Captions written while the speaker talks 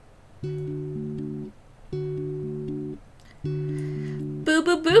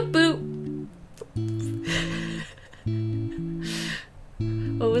Boop, boop, boop, boop.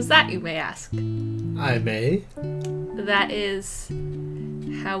 What was that, you may ask? I may. That is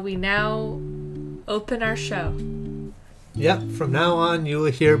how we now open our show. Yep, from now on you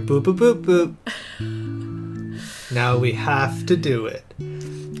will hear boop, boop, boop, boop. Now we have to do it.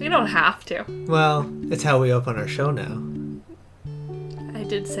 We don't have to. Well, it's how we open our show now. I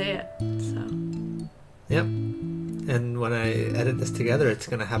did say it, so. Yep. And when I edit this together, it's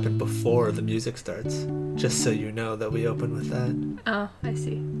going to happen before the music starts. Just so you know that we open with that. Oh, I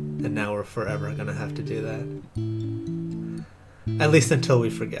see. And now we're forever going to have to do that. At least until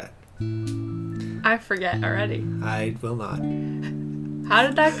we forget. I forget already. I will not. How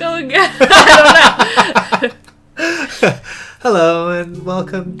did that go again? I don't know. Hello and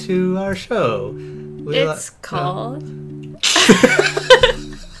welcome to our show. It's called...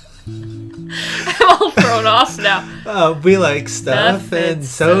 I'm all thrown off now. We like stuff and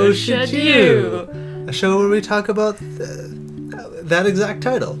so should you. A show where we talk about that exact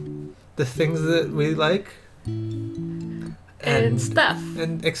title. The things that we like. And stuff.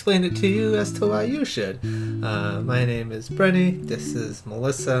 And explain it to you as to why you should. My name is Brenny. This is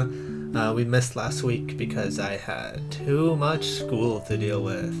Melissa. We missed last week because I had too much school to deal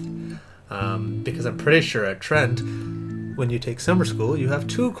with. Because I'm pretty sure at Trent, when you take summer school, you have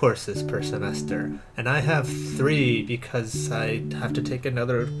 2 courses per semester. And I have 3 because I have to take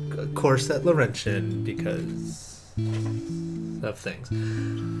another course at Laurentian because of things.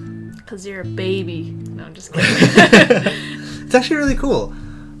 Because you're a baby. No, I'm just kidding. It's actually really cool.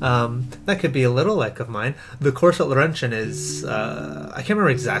 That could be a little like of mine. The course at Laurentian is, I can't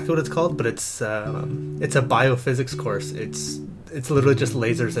remember exactly what it's called, but it's a biophysics course. It's literally just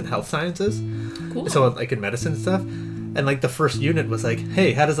lasers and health sciences. Cool. So like in medicine and stuff. And like the first unit was like,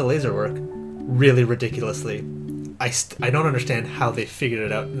 hey, how does a laser work? Really ridiculously. I don't understand how they figured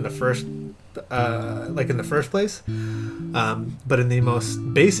it out in the first place. But in the most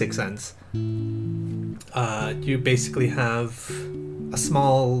basic sense, you basically have a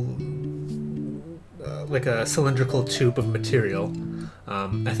small, like a cylindrical tube of material.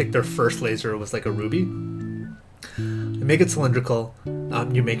 I think their first laser was like a ruby. You make it cylindrical.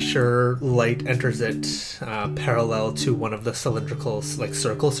 You make sure light enters it parallel to one of the cylindrical, like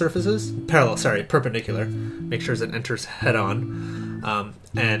circle surfaces. Perpendicular. Make sure it enters head on.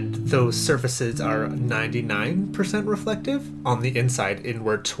 And those surfaces are 99% reflective on the inside,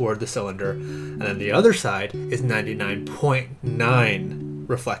 inward toward the cylinder. And then the other side is 99.9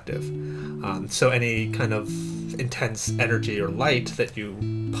 reflective. So any kind of intense energy or light that you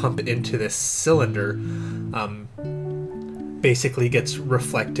pump into this cylinder basically gets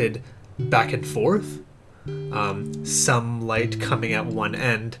reflected back and forth. Some light coming at one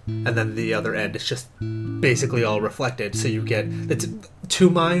end, and then the other end is just basically all reflected. So you get, it's,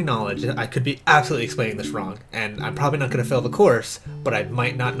 to my knowledge, I could be absolutely explaining this wrong, and I'm probably not going to fail the course, but I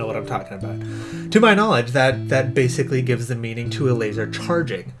might not know what I'm talking about. To my knowledge, that basically gives the meaning to a laser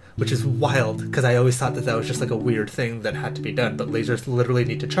charging, which is wild, because I always thought that was just like a weird thing that had to be done, but lasers literally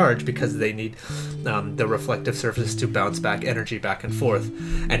need to charge because they need the reflective surface to bounce back energy back and forth.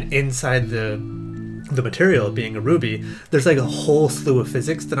 And inside the material, being a ruby, there's like a whole slew of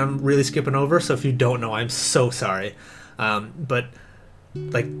physics that I'm really skipping over, so if you don't know, I'm so sorry. But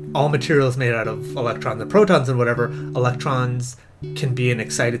like all material is made out of electrons and protons and whatever. Electrons can be in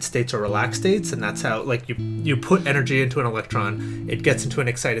excited states or relaxed states, and that's how, like, you put energy into an electron, it gets into an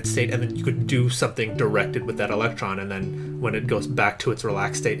excited state, and then you could do something directed with that electron, and then when it goes back to its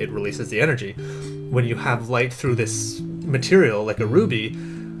relaxed state, it releases the energy. When you have light through this material, like a ruby,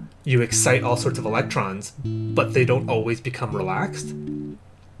 you excite all sorts of electrons, but they don't always become relaxed.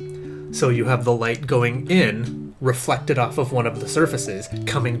 So you have the light going in, reflected off of one of the surfaces,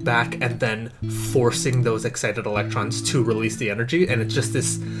 coming back and then forcing those excited electrons to release the energy, and it's just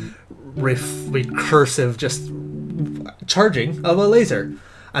this recursive just charging of a laser.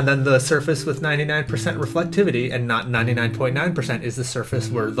 And then the surface with 99% reflectivity and not 99.9% is the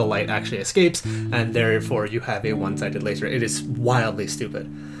surface where the light actually escapes, and therefore you have a one-sided laser. It is wildly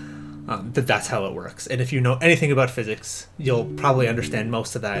stupid. That's how it works. And if you know anything about physics, you'll probably understand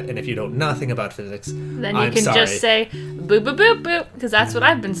most of that. And if you know nothing about physics, then you can just say boop, boop, boop, boop, because that's what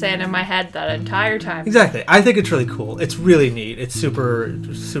I've been saying in my head that entire time. Exactly. I think it's really cool. It's really neat. It's super,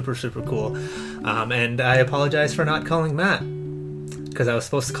 super, super cool. And I apologize for not calling Matt, because I was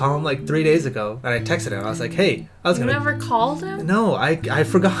supposed to call him like 3 days ago, and I texted him. I was like, hey, You never called him? No, I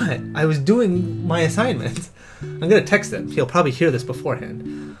forgot. I was doing my assignment. I'm going to text him. He'll probably hear this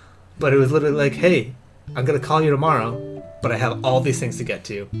beforehand. But it was literally like, hey, I'm going to call you tomorrow, but I have all these things to get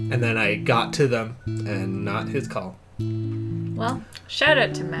to. And then I got to them, and not his call. Well, shout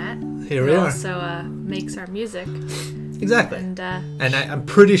out to Matt. Here we He are. also makes our music. Exactly. And I'm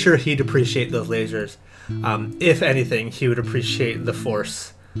pretty sure he'd appreciate those lasers. If anything, he would appreciate the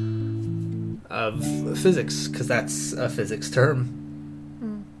force of physics, because that's a physics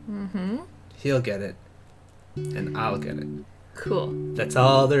term. mm-hmm. He'll get it. And I'll get it. Cool. That's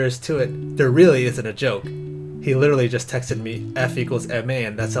all there is to it. There really isn't a joke. He literally just texted me F equals MA,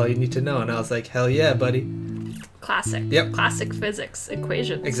 and that's all you need to know. And I was like, hell yeah, buddy. Classic. Yep. Classic physics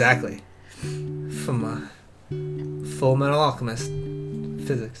equations. Exactly. From Full Metal Alchemist.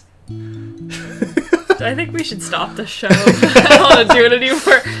 Physics. I think we should stop the show. I don't want to do it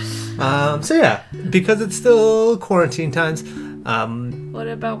anymore. So yeah, because it's still quarantine times. What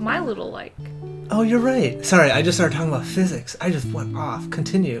about my little like? Oh, you're right. Sorry, I just started talking about physics. I just went off.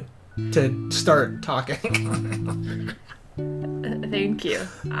 Continue to start talking. Thank you.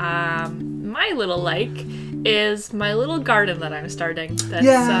 My little like is my little garden that I'm starting. That's,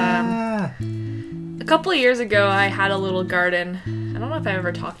 yeah. A couple of years ago, I had a little garden. I don't know if I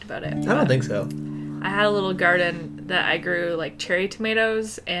ever talked about it. I don't think so. I had a little garden that I grew like cherry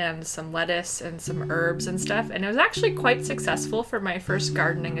tomatoes and some lettuce and some herbs and stuff. And it was actually quite successful for my first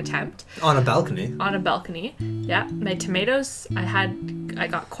gardening attempt. On a balcony. On a balcony. Yeah. My tomatoes, I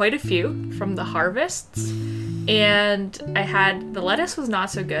got quite a few from the harvests. And the lettuce was not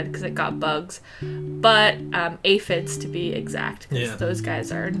so good because it got bugs. But aphids to be exact. Because those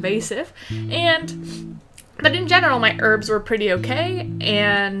guys are invasive. But in general, my herbs were pretty okay,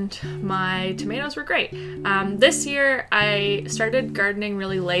 and my tomatoes were great. This year, I started gardening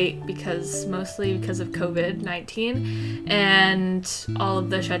really late mostly because of COVID-19 and all of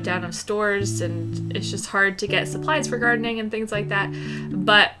the shutdown of stores, and it's just hard to get supplies for gardening and things like that.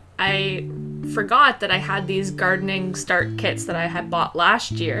 But I forgot that I had these gardening start kits that I had bought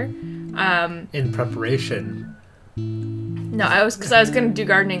last year. In preparation. No, I was going to do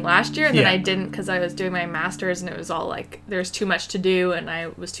gardening last year, and then I didn't because I was doing my master's, and it was all like there's too much to do, and I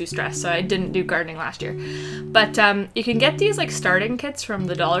was too stressed, so I didn't do gardening last year. But you can get these like starting kits from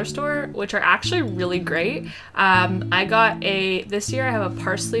the dollar store, which are actually really great. I got this year I have a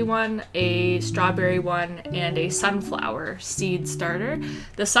parsley one, a strawberry one, and a sunflower seed starter.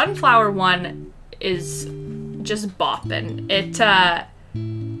 The sunflower one is just bopping.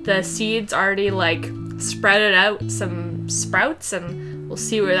 The seeds already like sprouted out some sprouts, and we'll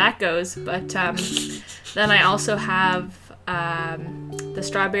see where that goes. But then I also have the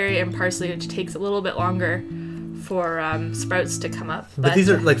strawberry and parsley, which takes a little bit longer for sprouts to come up. But these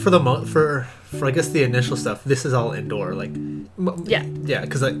are like for I guess the initial stuff. This is all indoor, like yeah,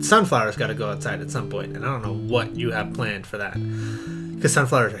 because like sunflowers got to go outside at some point, and I don't know what you have planned for that because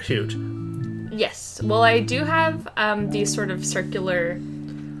sunflowers are huge. Yes, well, I do have these sort of circular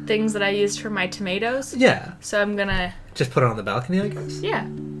things that I used for my tomatoes. Yeah. So I'm gonna just put it on the balcony, I guess. Yeah.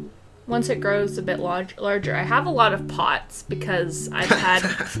 Once it grows a bit larger, I have a lot of pots because I've had a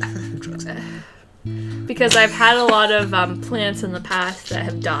lot of plants in the past that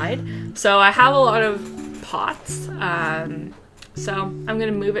have died. So I have a lot of pots. So I'm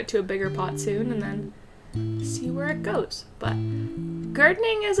gonna move it to a bigger pot soon and then see where it goes. But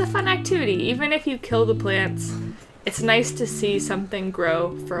gardening is a fun activity, even if you kill the plants. It's nice to see something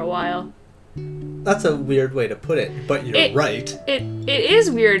grow for a while. That's a weird way to put it, but you're right. It is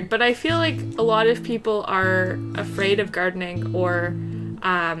weird, but I feel like a lot of people are afraid of gardening or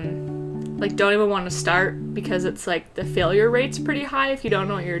like don't even want to start because it's like the failure rate's pretty high if you don't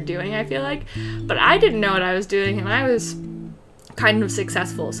know what you're doing, I feel like. But I didn't know what I was doing, and I was kind of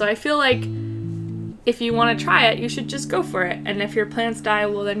successful. So I feel like if you want to try it, you should just go for it. And if your plants die,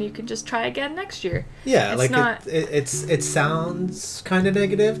 well, then you can just try again next year. Yeah, it sounds kind of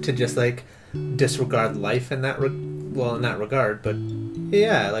negative to just like disregard life in that regard, but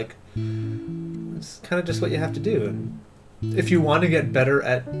yeah, like it's kind of just what you have to do. And if you want to get better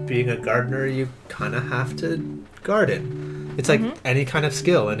at being a gardener, you kind of have to garden. It's like any kind of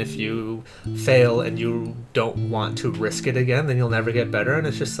skill, and if you fail and you don't want to risk it again, then you'll never get better, and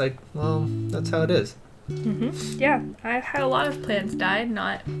it's just like, well, that's how it is. Yeah, I've had a lot of plants die,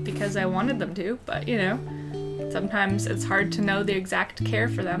 not because I wanted them to, but sometimes it's hard to know the exact care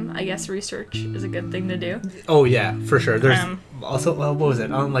for them. I guess research is a good thing to do. Oh yeah, for sure. There's also, what was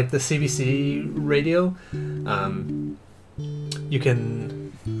it, on like the CBC radio, you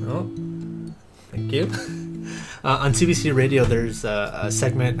can, thank you. On CBC Radio, there's a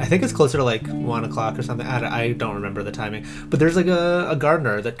segment, I think it's closer to like 1 o'clock or something. I don't remember the timing. But there's like a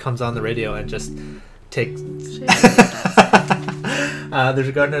gardener that comes on the radio and just takes... There's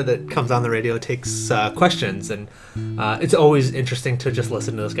a gardener that comes on the radio, takes questions, and it's always interesting to just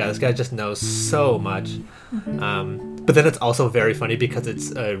listen to this guy. This guy just knows so much. But then it's also very funny because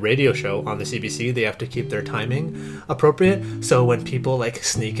it's a radio show on the CBC. They have to keep their timing appropriate. So when people like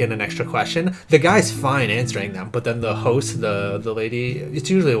sneak in an extra question, the guy's fine answering them. But then the host, the lady, it's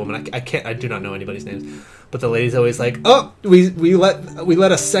usually a woman. I do not know anybody's names. But the lady's always like, oh, we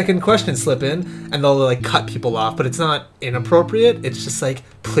let a second question slip in, and they'll like cut people off. But it's not inappropriate. It's just like,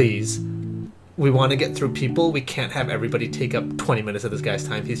 please, we want to get through people. We can't have everybody take up 20 minutes of this guy's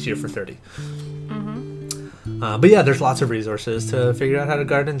time. He's here for 30. But yeah, there's lots of resources to figure out how to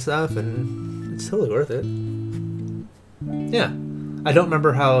garden stuff, and it's totally worth it. Yeah. I don't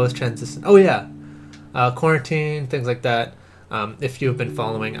remember how I was transitioning. Oh yeah. Quarantine, things like that. If you've been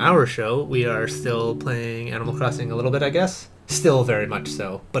following our show, we are still playing Animal Crossing a little bit, I guess. Still very much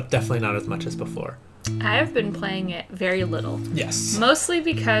so, but definitely not as much as before. I've been playing it very little. Yes. Mostly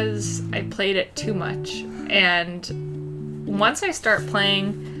because I played it too much. And once I start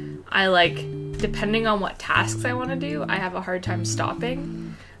playing, depending on what tasks I want to do, I have a hard time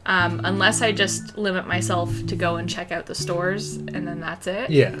stopping. Unless I just limit myself to go and check out the stores, and then that's it.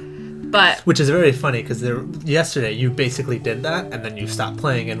 Yeah. But which is very funny, because yesterday you basically did that, and then you stopped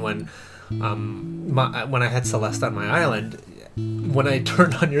playing, and when I had Celeste on my island, when I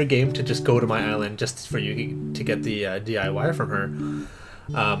turned on your game to just go to my island just for you to get the DIY from her,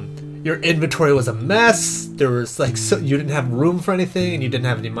 your inventory was a mess. There was you didn't have room for anything, and you didn't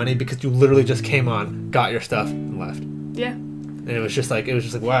have any money because you literally just came on, got your stuff, and left. Yeah. And it was just like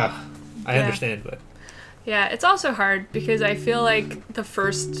wow, I understand, but yeah, it's also hard because I feel like the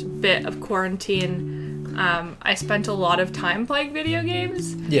first bit of quarantine, I spent a lot of time playing video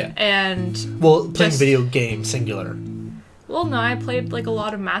games. Yeah. And playing video games singular. Well, no, I played a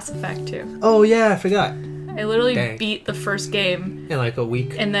lot of Mass Effect too. Oh yeah, I forgot. I literally beat the first game in a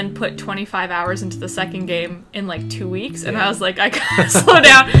week, and then put 25 hours into the second game in 2 weeks, and I was like, I gotta slow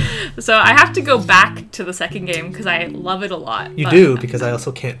down. So I have to go back to the second game because I love it a lot. You do, because I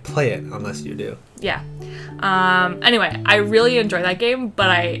also can't play it unless you do. Yeah. Anyway, I really enjoy that game, but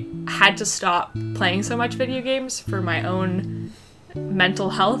I had to stop playing so much video games for my own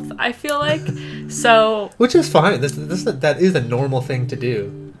mental health, I feel like. So, which is fine. That is a normal thing to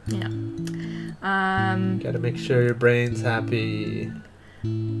do. Yeah. Gotta make sure your brain's happy.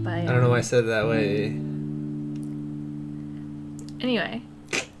 But, I don't know why I said it that way. Anyway,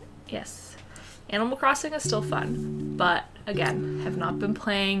 yes. Animal Crossing is still fun, but again, have not been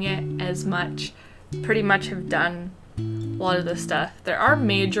playing it as much. Pretty much have done a lot of this stuff. There are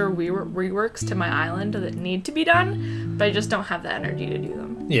major reworks to my island that need to be done, but I just don't have the energy to do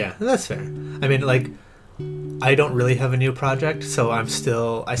them. Yeah, that's fair. I mean, I don't really have a new project, so I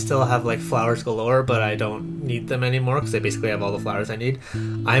still have flowers galore, but I don't need them anymore because I basically have all the flowers I need.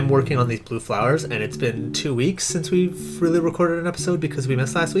 I'm working on these blue flowers, and it's been 2 weeks since we've really recorded an episode because we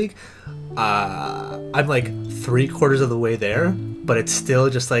missed last week. I'm 3/4 of the way there, but it's still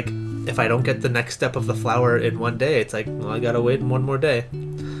just if I don't get the next step of the flower in one day, it's I gotta wait one more day.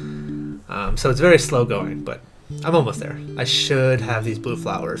 So it's very slow going, but I'm almost there. I should have these blue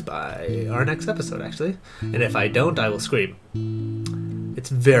flowers by our next episode, actually. And if I don't, I will scream. It's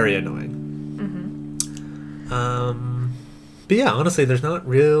very annoying. But yeah, honestly, there's not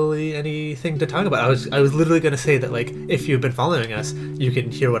really anything to talk about. I was literally going to say that, if you've been following us, you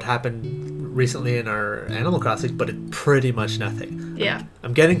can hear what happened recently in our Animal Crossing, but it's pretty much nothing. Yeah.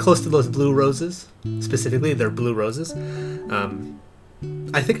 I'm getting close to those blue roses. Specifically, they're blue roses.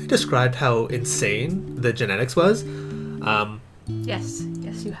 I think I described how insane the genetics was. Yes,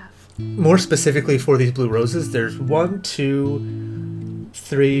 you have. More specifically for these blue roses, there's 1, 2,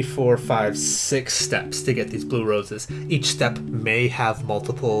 3, 4, 5, 6 steps to get these blue roses. Each step may have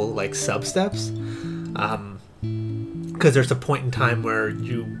multiple sub-steps. Because there's a point in time where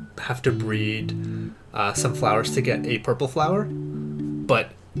you have to breed some flowers to get a purple flower.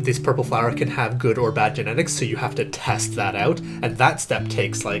 But this purple flower can have good or bad genetics, so you have to test that out, and that step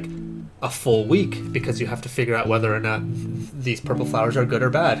takes a full week because you have to figure out whether or not these purple flowers are good or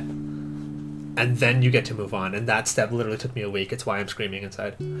bad, and then you get to move on. And that step literally took me a week. It's why I'm screaming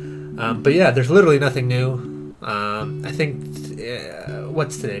inside. But yeah, there's literally nothing new. I think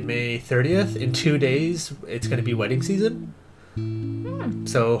what's today, May 30th? In 2 days it's going to be wedding season.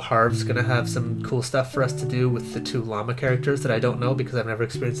 So Harv's going to have some cool stuff for us to do with the 2 llama characters that I don't know because I've never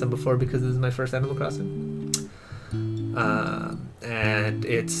experienced them before because this is my first Animal Crossing.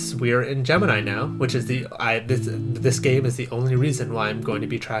 And we're in Gemini now, which is this game is the only reason why I'm going to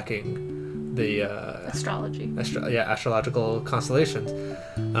be tracking the astrology. Astrological constellations.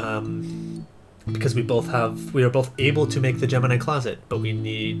 because we are both able to make the Gemini closet, but we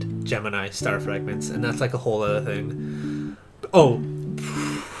need Gemini star fragments, and that's like a whole other thing. Oh,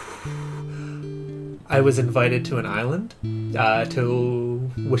 I was invited to an island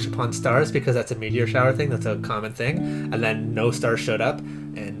to wish upon stars because that's a meteor shower thing. That's a common thing. And then no stars showed up,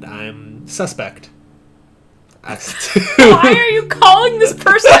 and I'm suspect. Why are you calling this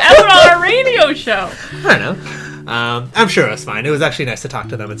person out on our radio show? I don't know. I'm sure it was fine. It was actually nice to talk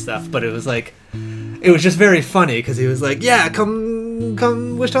to them and stuff, but it was just very funny because he was like, yeah,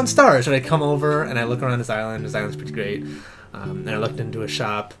 come wish on stars. And I come over and I look around his island. His island's pretty great. And I looked into a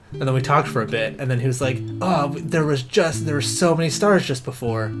shop, and then we talked for a bit, and then he was like, oh, there were so many stars just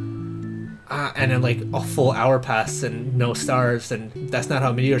before. And then like a full hour passed and no stars, and that's not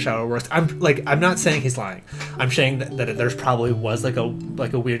how meteor shower works. I'm not saying he's lying. I'm saying that there's probably was like a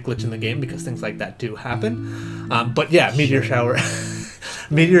weird glitch in the game because things like that do happen. But yeah, meteor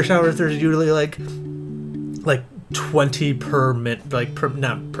meteor showers, there's usually like 20 per minute,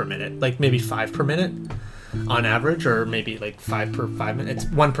 not per minute, like maybe 5 per minute on average, or maybe like 5 per 5 minutes.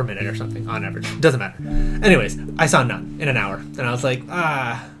 It's 1 per minute or something on average. Doesn't matter. Anyways, I saw none in an hour, and I was like,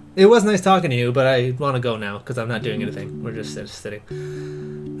 it was nice talking to you, but I want to go now because I'm not doing anything. We're just sitting.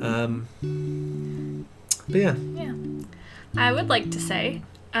 But yeah. Yeah. I would like to say,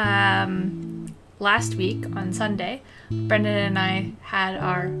 last week on Sunday, Brendan and I had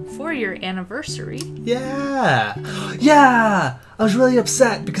our 4-year anniversary. Yeah. Yeah. I was really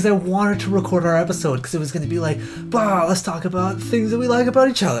upset because I wanted to record our episode because it was going to be like, bah, let's talk about things that we like about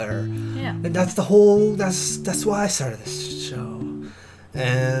each other. Yeah. And that's why I started this show.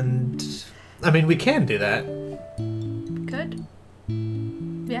 And I mean, we can do that. Good.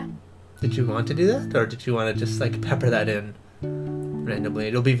 Yeah. Did you want to do that, or did you want to just like pepper that in randomly?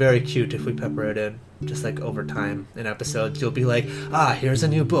 It'll be very cute if we pepper it in, just like over time in episodes. You'll be like, here's a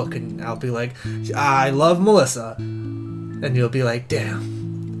new book, and I'll be like, I love Melissa, and you'll be like,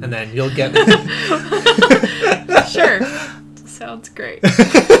 damn, and then you'll get Sure. Sounds great.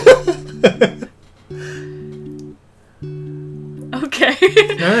 Okay.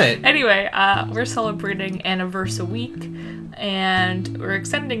 All right. Anyway, we're celebrating Anniversary Week, and we're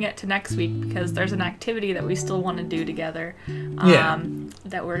extending it to next week because there's an activity that we still want to do together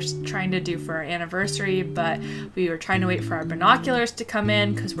that we're trying to do for our anniversary, but we were trying to wait for our binoculars to come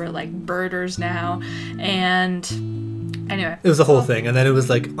in because we're like birders now, and anyway. It was a whole thing, and then it was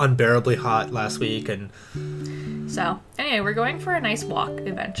like unbearably hot last week, and so, anyway, we're going for a nice walk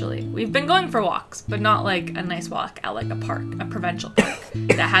eventually. We've been going for walks, but not like a nice walk at like a park, a provincial park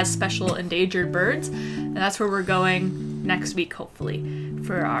that has special endangered birds. And that's where we're going next week, hopefully,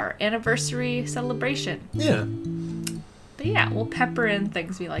 for our anniversary celebration. Yeah. But yeah, we'll pepper in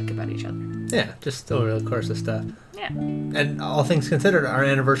things we like about each other. Yeah, just over the course of stuff. Yeah. And all things considered, our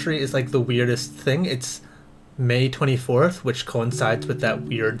anniversary is like the weirdest thing. It's May 24th, which coincides with that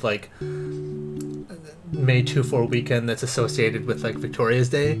weird like May 2-4 weekend that's associated with like Victoria's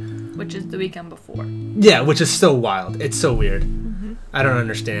Day, which is the weekend before. Yeah, which is so wild. It's so weird. Mm-hmm. I don't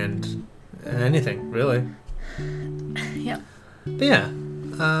understand anything really. Yeah. But yeah,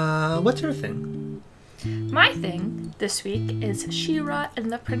 what's your thing? My thing this week is She-Ra and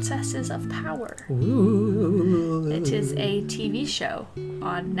the Princesses of Power. Ooh. It is a TV show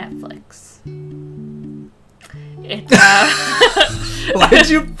on Netflix. Why did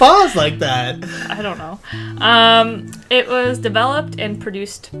you pause like that? I don't know. It was developed and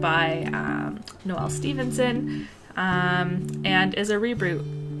produced by Noelle Stevenson, and is a reboot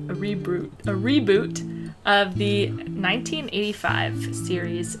of the 1985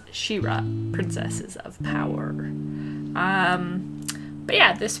 series She-Ra, Princesses of Power. But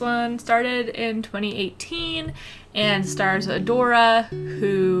yeah, this one started in 2018 and stars Adora,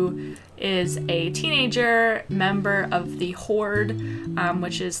 who is a teenager member of the Horde,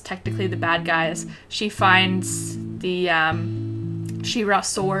 which is technically the bad guys. She finds the She-Ra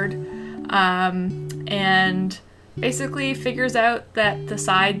sword, and basically figures out that the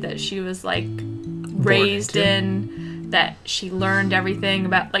side that she was like raised in, that she learned everything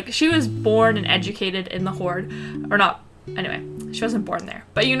about, like she was born and educated in the Horde, or not, anyway, she wasn't born there,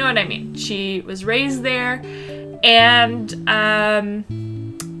 but you know what I mean. She was raised there, and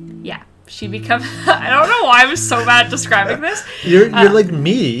yeah, she becomes I don't know why I was so bad at describing this. You're like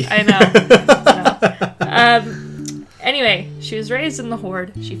me. I know. Anyway, she was raised in the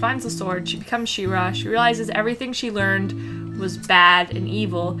Horde. She finds the sword. She becomes She-Ra. She realizes everything she learned was bad and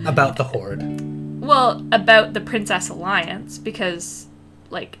evil. About the Horde. Well, about the Princess Alliance, because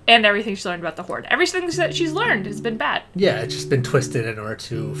like, and everything she's learned about the Horde. Everything that she's learned has been bad. Yeah, it's just been twisted in order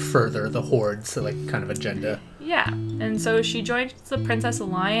to further the Horde's like kind of agenda. Yeah, and so she joins the Princess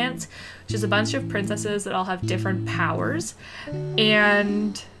Alliance, which is a bunch of princesses that all have different powers,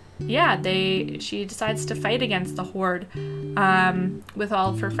 and yeah, she decides to fight against the Horde with all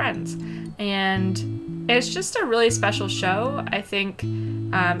of her friends, and it's just a really special show. I think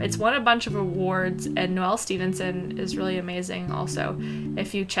it's won a bunch of awards, and Noelle Stevenson is really amazing also.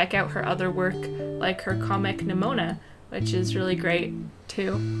 If you check out her other work, like her comic Nimona, which is really great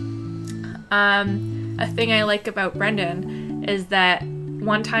too. A thing I like about Brendan is that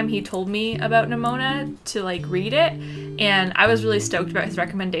one time he told me about Nimona to like read it, and I was really stoked about his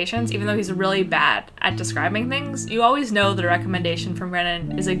recommendations. Even though he's really bad at describing things, you always know that a recommendation from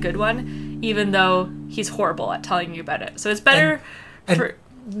Brendan is a good one, even though he's horrible at telling you about it. So it's better for...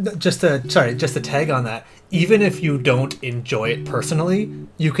 Just to tag on that, even if you don't enjoy it personally,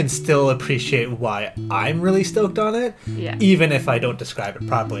 you can still appreciate why I'm really stoked on it, even if I don't describe it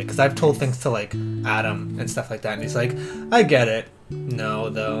properly. Because I've told things to like Adam and stuff like that, and he's like, I get it. No,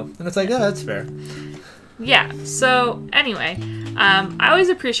 though. And it's like, oh, that's fair. Yeah, so anyway, I always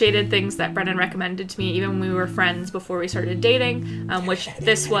appreciated things that Brendan recommended to me, even when we were friends before we started dating, which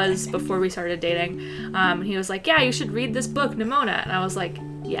this was before we started dating. And he was like, yeah, you should read this book, Nimona. And I was like,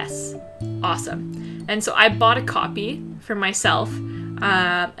 yes, awesome. And so I bought a copy for myself,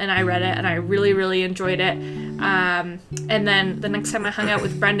 and I read it, and I really, really enjoyed it. And then the next time I hung out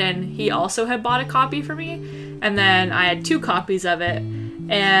with Brendan, he also had bought a copy for me, and then I had 2 copies of it.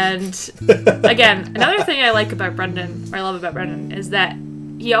 And again, another thing I love about Brendan, is that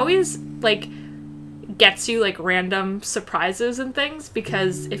he always like gets you like random surprises and things,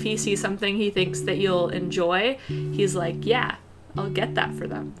 because if he sees something he thinks that you'll enjoy, he's like, yeah, I'll get that for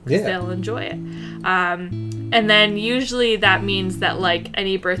them because they'll enjoy it. And then usually that means that like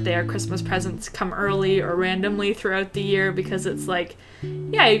any birthday or Christmas presents come early or randomly throughout the year, because it's like,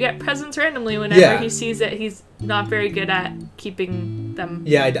 yeah, you get presents randomly whenever he sees it. He's not very good at keeping them.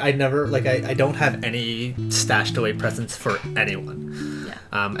 Yeah, I never, like, I don't have any stashed away presents for anyone.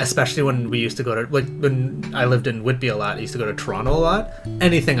 Yeah. Especially when we used to go to, like, when I lived in Whitby a lot, I used to go to Toronto a lot.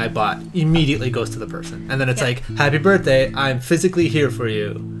 Anything I bought immediately goes to the person. And then it's like, happy birthday, I'm physically here for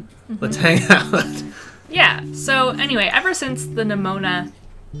you. Mm-hmm. Let's hang out. Yeah, so anyway, ever since the Nimona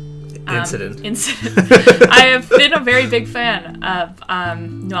incident, I have been a very big fan of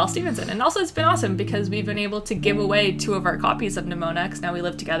Noelle Stevenson. And also it's been awesome because we've been able to give away 2 of our copies of Nimona, because now we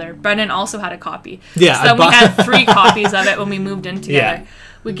live together. Brendan also had a copy. Yeah, so then we had 3 copies of it when we moved in together. Yeah.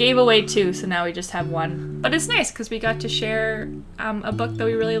 We gave away 2, so now we just have 1. But it's nice because we got to share a book that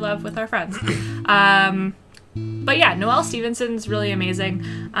we really love with our friends. But yeah, Noelle Stevenson's really amazing.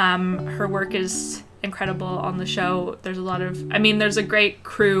 Her work is incredible on the show. There's a great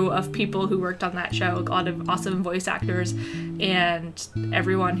crew of people who worked on that show, a lot of awesome voice actors and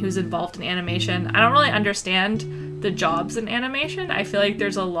everyone who's involved in animation. I don't really understand the jobs in animation. I feel like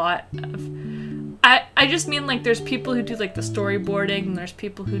there's a lot of, I just mean like there's people who do like the storyboarding, and there's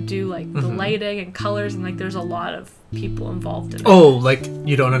people who do like the lighting and colors, and like there's a lot of people involved in it. Oh, like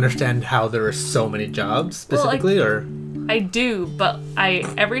you don't understand how there are so many jobs specifically? Well, like, or I do, but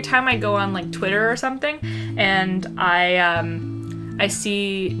every time I go on like Twitter or something, and I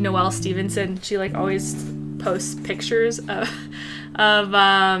see Noelle Stevenson, she like always posts pictures of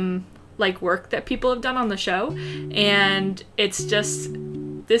like work that people have done on the show, and it's just,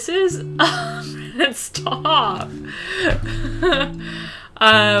 this is stop.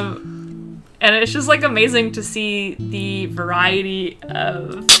 And it's just like amazing to see the variety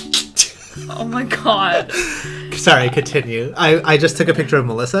of oh my god. Sorry, continue. I just took a picture of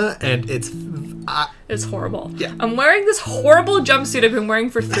Melissa, and it's horrible. Yeah. I'm wearing this horrible jumpsuit I've been wearing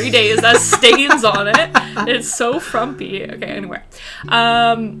for 3 days that has stains on it. It's so frumpy. Okay, anyway.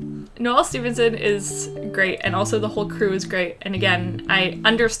 Noelle Stevenson is great, and also the whole crew is great. And again, I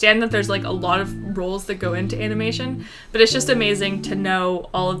understand that there's like a lot of roles that go into animation, but it's just amazing to know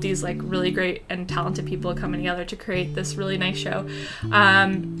all of these like really great and talented people coming together to create this really nice show.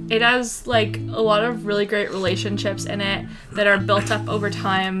 It has like a lot of really great relationships in it that are built up over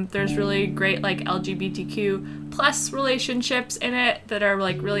time. There's really great like LGBTQ plus relationships in it that are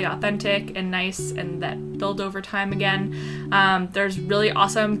like really authentic and nice and that build over time again. There's really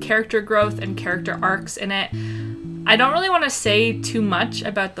awesome character growth and character arcs in it. I don't really want to say too much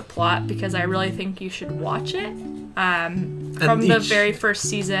about the plot because I really think you should watch it. From the very first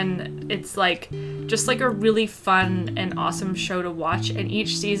season, it's like just like a really fun and awesome show to watch, and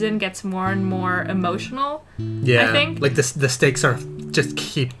each season gets more and more emotional. Yeah, I think like the stakes are just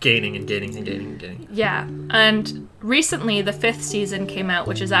keep gaining and gaining and gaining and gaining. Yeah, and recently the 5th season came out,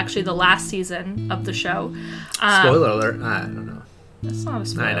 which is actually the last season of the show. Spoiler alert! I don't know. That's not a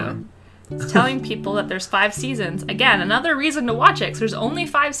spoiler. I know. It's telling people that there's 5 seasons. Again, another reason to watch it, because there's only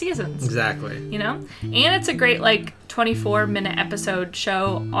 5 seasons. Exactly. You know? And it's a great, like, 24-minute episode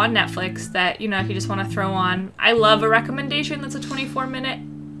show on Netflix that, you know, if you just want to throw on. I love a recommendation that's a 24-minute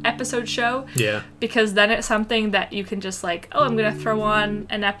episode show. Yeah. Because then it's something that you can just, like, oh, I'm going to throw on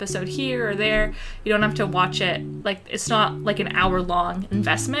an episode here or there. You don't have to watch it. Like, it's not, like, an hour-long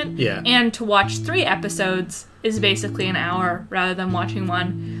investment. Yeah. And to watch 3 episodes is basically an hour rather than watching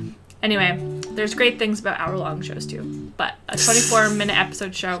one. Anyway, there's great things about hour-long shows too, but a 24-minute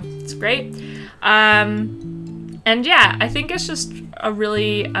episode show, it's great. And yeah, I think it's just a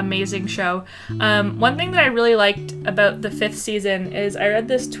really amazing show. One thing that I really liked about the 5th season is I read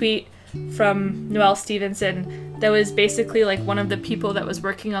this tweet from Noelle Stevenson that was basically like one of the people that was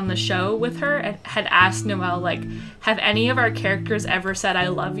working on the show with her and had asked Noelle, like, have any of our characters ever said I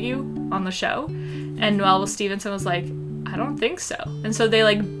love you on the show? And Noelle Stevenson was like, I don't think so. And so they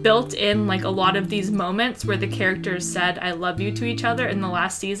like built in like a lot of these moments where the characters said I love you to each other in the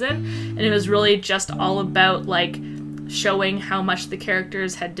last season, and it was really just all about like showing how much the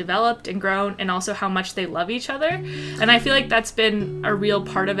characters had developed and grown and also how much they love each other. And I feel like that's been a real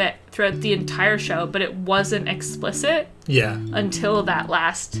part of it throughout the entire show, but it wasn't explicit until that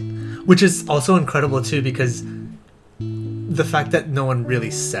last, which is also incredible too, because the fact that no one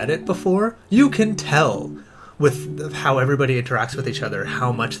really said it before, you can tell with how everybody interacts with each other,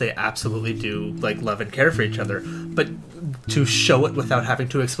 how much they absolutely do like love and care for each other. But to show it without having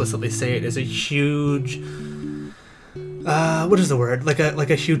to explicitly say it is a huge, what is the word? Like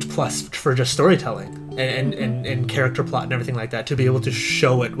a huge plus for just storytelling and character plot and everything like that. To be able to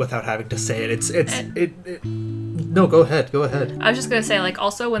show it without having to say it, No, go ahead. I was just gonna say, like,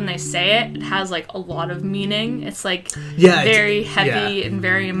 also when they say it, it has like a lot of meaning. It's like very heavy and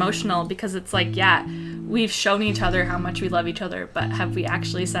very emotional because it's like, we've shown each other how much we love each other, but have we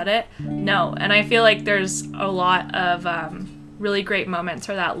actually said it? No. And I feel like there's a lot of really great moments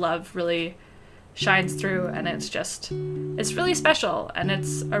where that love really shines through, and it's really special, and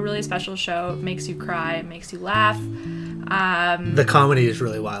it's a really special show. It makes you cry, it makes you laugh. The comedy is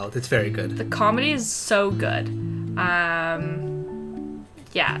really wild. It's very good. The comedy is so good.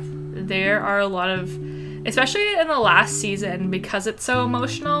 There are a lot of, especially in the last season, because it's so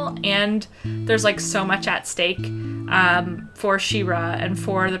emotional and there's like so much at stake for She-Ra and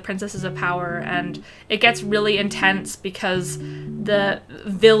for the Princesses of Power, and it gets really intense because the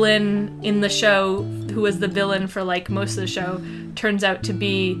villain in the show, who was the villain for like most of the show, turns out to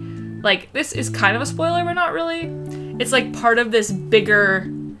be like, this is kind of a spoiler but not really, it's like part of this bigger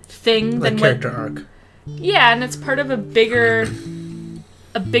thing like than character arc. Yeah, and it's part of a bigger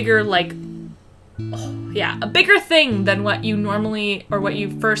like, a bigger thing than what you normally, or what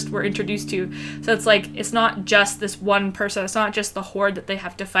you first were introduced to. So it's like, it's not just this one person, it's not just the horde that they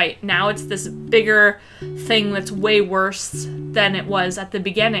have to fight. Now it's this bigger thing that's way worse than it was at the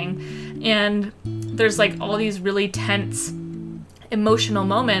beginning. And there's like all these really tense emotional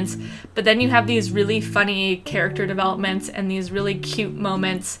moments, but then you have these really funny character developments and these really cute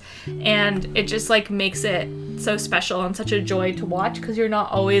moments, and it just like makes it so special and such a joy to watch, because you're not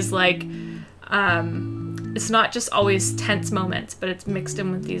always like it's not just always tense moments, but it's mixed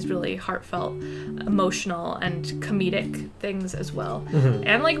in with these really heartfelt, emotional, and comedic things as well. Mm-hmm.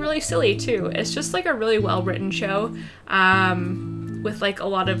 And like really silly too. It's just like a really well written show with like a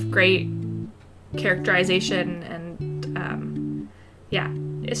lot of great characterization, and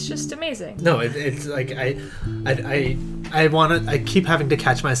it's just amazing. No, it's like I keep having to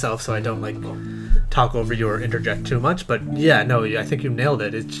catch myself so I don't like talk over you or interject too much, but I think you nailed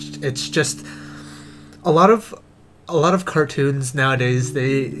it. It's just a lot of cartoons nowadays,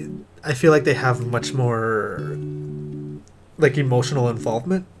 I feel like they have much more like emotional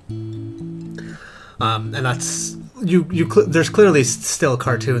involvement, and that's there's clearly still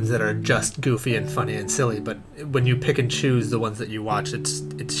cartoons that are just goofy and funny and silly, but when you pick and choose the ones that you watch,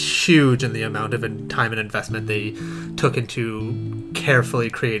 it's huge in the amount of time and investment they took into carefully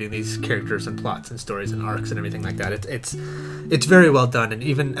creating these characters and plots and stories and arcs and everything like that. It's very well done, and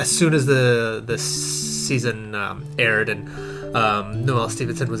even as soon as the season aired and Noelle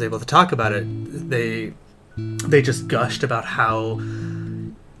Stevenson was able to talk about it, they just gushed about how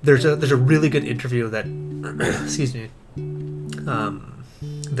there's a really good interview that excuse me,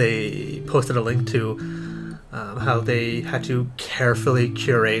 they posted a link to how they had to carefully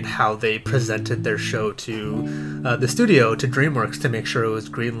curate how they presented their show to the studio, to DreamWorks, to make sure it was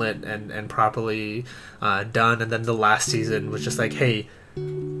greenlit and properly done. And then the last season was just like, hey,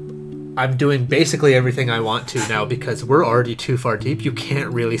 I'm doing basically everything I want to now because we're already too far deep. You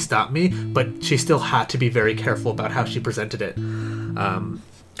can't really stop me. But she still had to be very careful about how she presented it.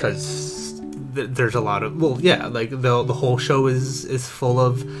 Because there's a lot of, like the whole show is full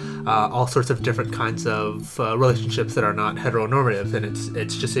of all sorts of different kinds of relationships that are not heteronormative. And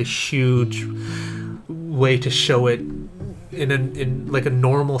it's just a huge way to show it in like a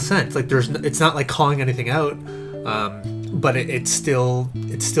normal sense. Like it's not like calling anything out. But it's still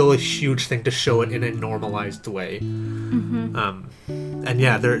a huge thing to show it in a normalized way. And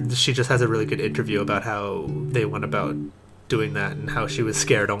yeah, she just has a really good interview about how they went about doing that and how she was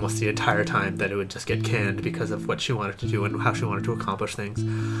scared almost the entire time that it would just get canned because of what she wanted to do and how she wanted to accomplish things.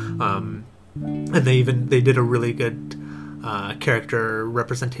 And they did a really good character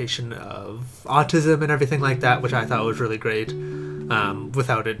representation of autism and everything like that, which I thought was really great.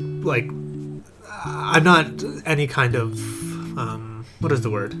 Without it, like, I'm not any kind of what is the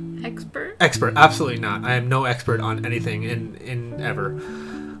word? Expert, absolutely not. I am no expert on anything in ever,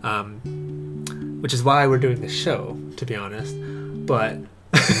 which is why we're doing this show, to be honest. But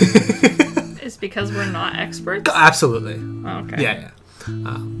it's because we're not experts. Absolutely. Oh, okay. Yeah.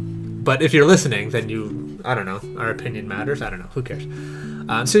 But if you're listening, then I don't know, our opinion matters. I don't know, who cares?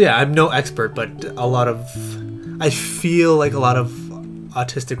 So yeah, I'm no expert, but I feel like a lot of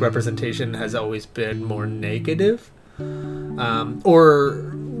autistic representation has always been more negative,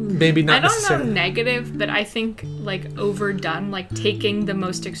 or maybe not. I don't necessarily know negative, but I think like overdone, like taking the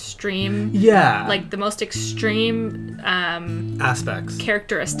most extreme, like the most extreme aspects,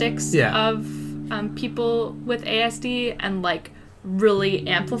 characteristics of people with ASD and like really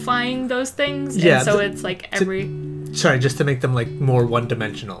amplifying those things. And so it's like just to make them like more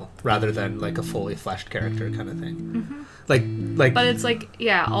one-dimensional rather than like a fully fleshed character kind of thing. But it's like,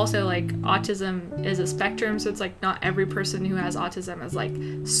 also like autism is a spectrum, so it's like not every person who has autism is like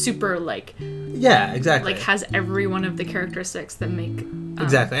super like exactly, like has every one of the characteristics that make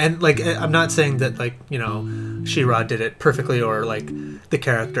exactly. And like, I'm not saying that like, you know, She-Ra did it perfectly, or like the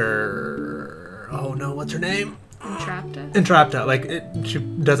character, oh no, what's her name? Entrapta. Like she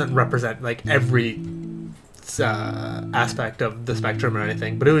doesn't represent like every aspect of the spectrum or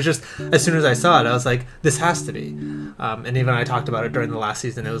anything, but it was just, as soon as I saw it, I was like, this has to be. And even I talked about it during the last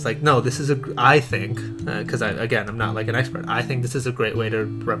season. It was like, no, this is I think, because I'm not like an expert, I think this is a great way to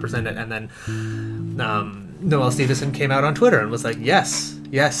represent it. And then Noelle Stevenson came out on Twitter and was like, yes,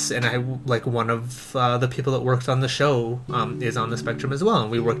 and I like one of the people that works on the show is on the spectrum as well,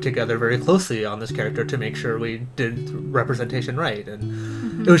 and we worked together very closely on this character to make sure we did representation right,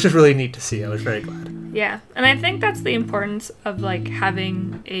 and it was just really neat to see. I was very glad. Yeah, and I think that's the importance of like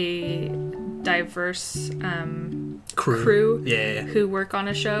having a diverse crew who work on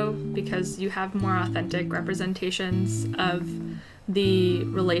a show, because you have more authentic representations of the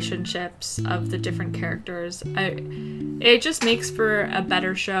relationships of the different characters. It just makes for a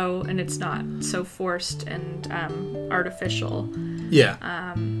better show, and it's not so forced and artificial.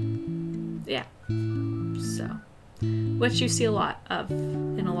 So, which you see a lot of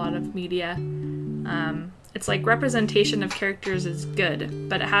in a lot of media. It's like representation of characters is good,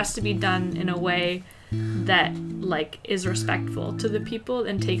 but it has to be done in a way that like is respectful to the people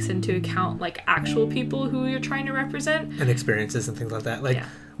and takes into account like actual people who you're trying to represent and experiences and things like that. Like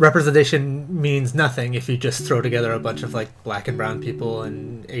representation means nothing if you just throw together a bunch of like black and brown people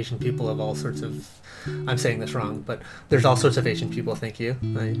and Asian people of all sorts of, I'm saying this wrong, but there's all sorts of Asian people. Thank you.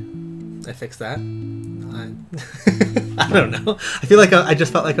 I fixed that. I don't know. I feel like I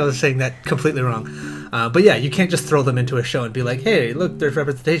just felt like I was saying that completely wrong. But yeah, you can't just throw them into a show and be like, hey, look, there's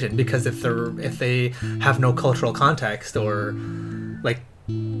representation, because if they have no cultural context or like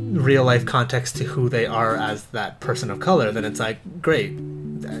real life context to who they are as that person of color, then it's like, great,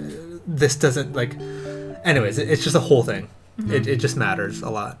 this doesn't like, anyways, it's just a whole thing. It just matters a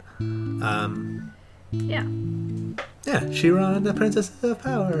lot. She-Ra and the Princess of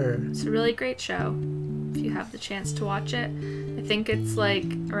Power. It's a really great show if you have the chance to watch it. I think it's like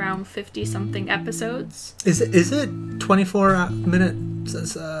around 50 something episodes. Is it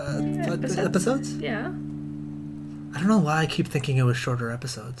 24-minute episodes? Yeah. I don't know why I keep thinking it was shorter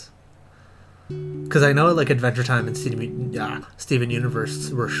episodes. Because I know like Adventure Time and Steven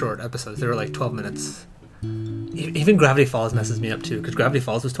Universe were short episodes. They were like 12 minutes. Even Gravity Falls messes me up too, because Gravity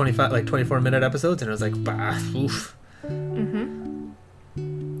Falls was 24-minute episodes, and it was like, bah, oof.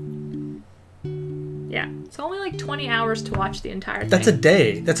 Yeah. It's only like 20 hours to watch the entire thing. That's a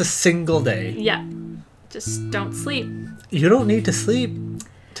day. That's a single day. Yeah. Just don't sleep. You don't need to sleep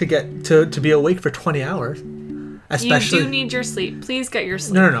to get to be awake for 20 hours. Especially, you do need your sleep. Please get your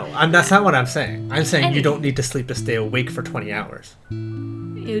sleep. No. That's not what I'm saying. I'm saying you don't need to sleep to stay awake for 20 hours.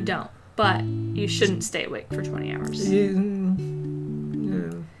 You don't. But you shouldn't stay awake for 20 hours.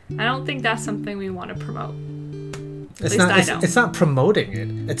 I don't think that's something we want to promote. It's not promoting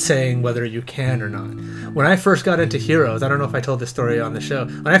it. It's saying whether you can or not. When I first got into Heroes, I don't know if I told this story on the show.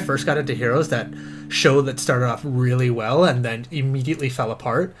 When I first got into Heroes, that show that started off really well and then immediately fell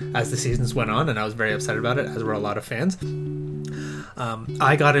apart as the seasons went on, and I was very upset about it, as were a lot of fans.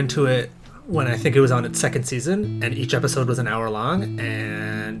 I got into it when I think it was on its second season, and each episode was an hour long,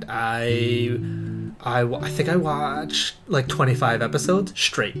 and I think I watched like 25 episodes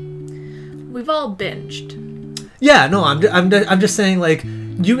straight. We've all binged. Yeah, no, I'm just saying, like,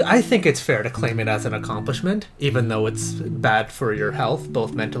 I think it's fair to claim it as an accomplishment, even though it's bad for your health,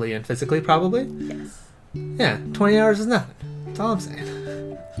 both mentally and physically, probably. Yes. Yeah, 20 hours is nothing. That's all I'm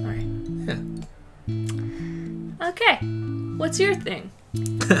saying. All right. Yeah. Okay. What's your thing?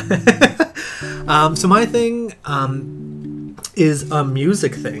 So my thing is a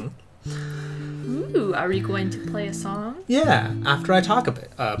music thing. Ooh, are we going to play a song? Yeah, after I talk a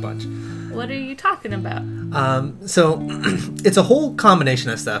bunch. What are you talking about? So it's a whole combination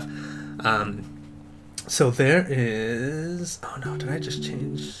of stuff. So there is... Oh no, did I just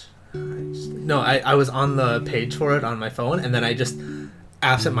change? No, I was on the page for it on my phone, and then I just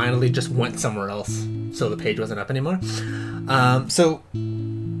absentmindedly just went somewhere else, so the page wasn't up anymore. So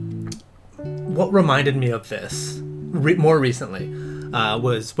what reminded me of this more recently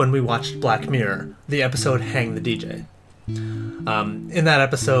was when we watched Black Mirror, the episode Hang the DJ. In that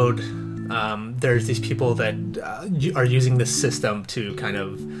episode, there's these people that are using this system to kind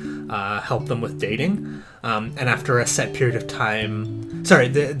of help them with dating. And after a set period of time,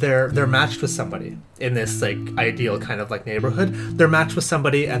 they're matched with somebody in this like ideal kind of like neighborhood. They're matched with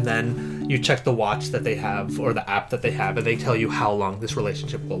somebody, and then you check the watch that they have or the app that they have, and they tell you how long this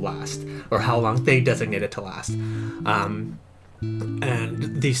relationship will last or how long they designate it to last.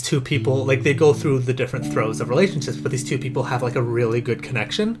 And these two people, like, they go through the different throes of relationships, but these two people have like a really good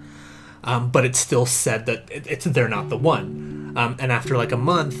connection. But it's still said that they're not the one. And after like a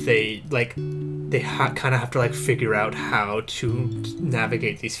month, they kind of have to like figure out how to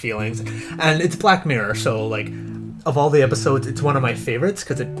navigate these feelings. And it's Black Mirror, so like of all the episodes, it's one of my favorites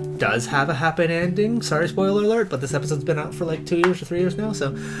because it does have a happy ending. Sorry, spoiler alert, but this episode's been out for like 2 years or 3 years now.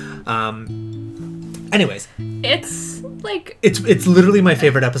 So, anyways, it's like it's literally my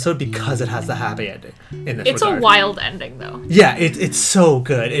favorite episode because it has the happy ending. In this, it's regard. A wild ending though. Yeah, it's so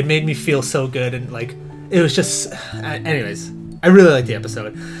good. It made me feel so good, and like it was just. Anyways, I really liked the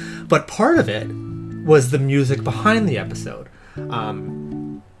episode, but part of it was the music behind the episode.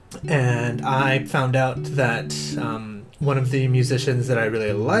 And I found out that one of the musicians that I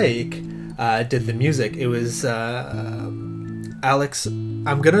really like did the music. It was Alex.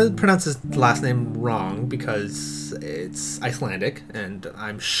 I'm going to pronounce his last name wrong because it's Icelandic, and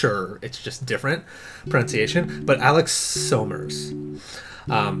I'm sure it's just different pronunciation. But Alex Somers.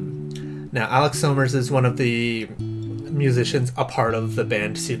 Now, Alex Somers is one of the musicians a part of the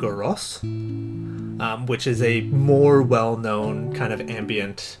band Sigur Rós. Which is a more well-known kind of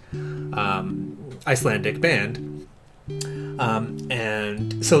ambient Icelandic band,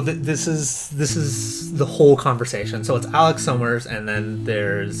 and so this is the whole conversation. So it's Alex Somers, and then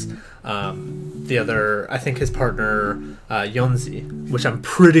there's the other, I think his partner Jónsi, which I'm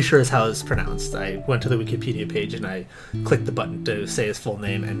pretty sure is how it's pronounced. I went to the Wikipedia page and I clicked the button to say his full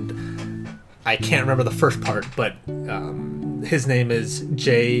name, and I can't remember the first part, but his name is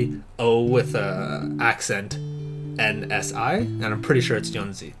J-O with a accent N-S-I, and I'm pretty sure it's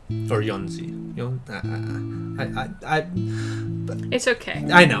Jónsi or Jónsi. It's okay.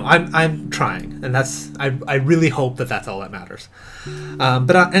 I know. I'm trying, and I really hope that that's all that matters.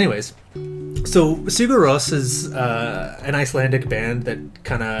 But anyways, so Sigur Rós is an Icelandic band that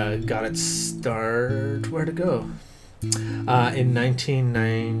kind of got its start. Where to go? In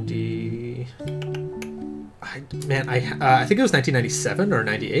 1990, I think it was 1997 or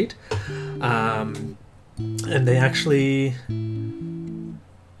 98, and they actually.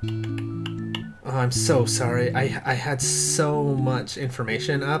 Oh, I'm so sorry. I had so much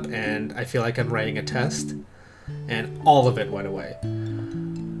information up, and I feel like I'm writing a test, and all of it went away.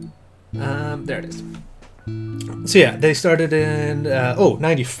 There it is. So yeah, they started in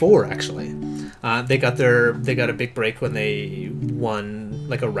 94 actually. They got a big break when they won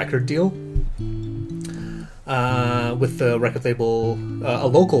like a record deal. with the record label, a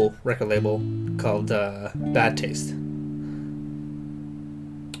local record label called Bad Taste.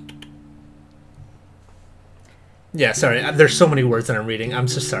 Yeah, sorry. There's so many words that I'm reading. I'm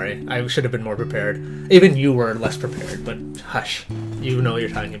so sorry. I should have been more prepared. Even you were less prepared, but hush. You know what you're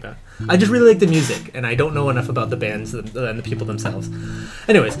talking about. I just really like the music, and I don't know enough about the bands and the people themselves.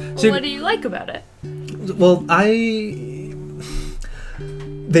 Anyways. So what do you like about it? Well,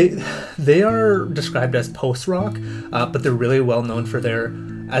 They are described as post-rock, but they're really well known for their,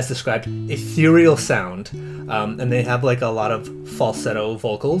 as described, ethereal sound. And they have like a lot of falsetto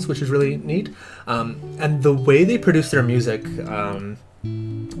vocals, which is really neat. And the way they produce their music,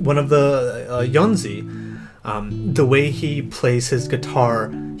 one of the Yonzi, the way he plays his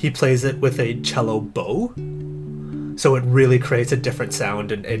guitar, he plays it with a cello bow. So it really creates a different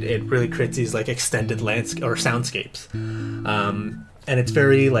sound, and it really creates these like extended soundscapes. And it's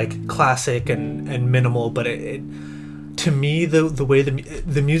very like classic and minimal, but it to me the way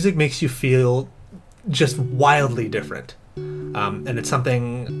the music makes you feel just wildly different, and it's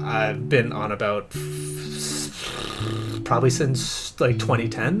something I've been on about probably since like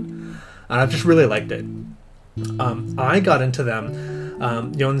 2010, and I've just really liked it. I got into them.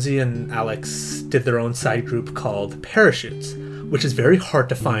 Yonzi and Alex did their own side group called Parachutes, which is very hard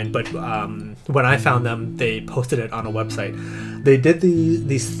to find, but when I found them, they posted it on a website. They did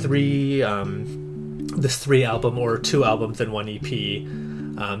this 3 album or 2 albums and 1 EP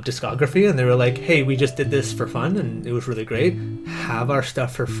discography, and they were like, hey, we just did this for fun and it was really great, have our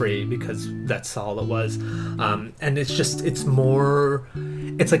stuff for free, because that's all it was. And it's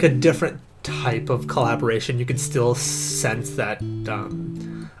like a different type of collaboration. You can still sense that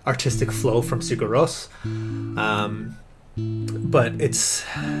artistic flow from Sigur Rós, but it's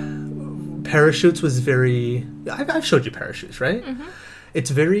Parachutes was very, I've showed you Parachutes, right? Mm-hmm.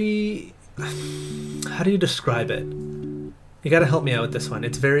 It's very, how do you describe it? You gotta help me out with this one.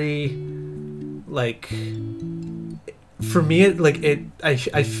 It's very, like, for me, I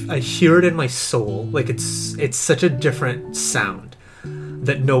hear it in my soul. Like, it's such a different sound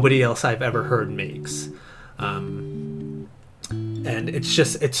that nobody else I've ever heard makes. And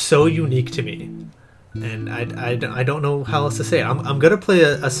it's so unique to me. And I don't know how else to say it. I'm gonna play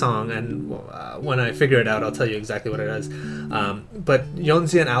a song, and when I figure it out, I'll tell you exactly what it is. But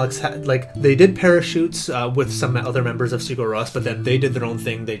Yonzi and Alex they did Parachutes with some other members of Sigur Rós, but then they did their own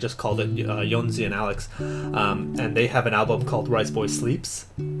thing. They just called it Yonzi and Alex, and they have an album called Rice Boy Sleeps.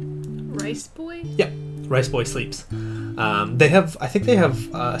 Rice Boy? Yeah, Rice Boy Sleeps. They have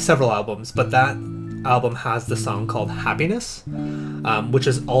several albums, but that album has the song called Happiness, which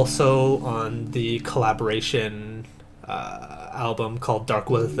is also on the collaboration album called Dark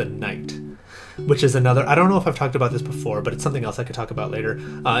Within Night, which is another, I don't know if I've talked about this before, but it's something else I could talk about later.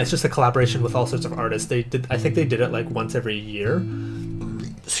 It's just a collaboration with all sorts of artists. I think they did it like once every year.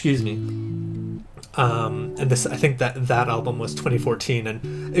 Excuse me. And this, I think that album was 2014,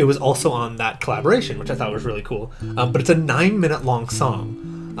 and it was also on that collaboration, which I thought was really cool. But it's a 9-minute long song.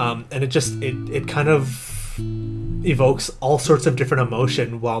 And it kind of evokes all sorts of different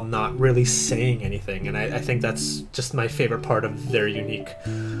emotion while not really saying anything, and I think that's just my favorite part of their unique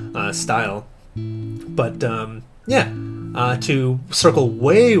style. But to circle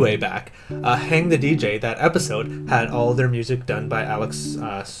way back, Hang the DJ, that episode had all their music done by Alex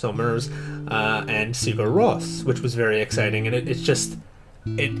Sommers and Sigur Rós, which was very exciting, and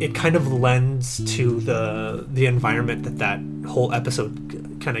it kind of lends to the environment that whole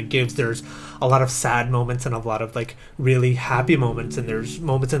episode kind of gives. There's a lot of sad moments and a lot of like really happy moments, and there's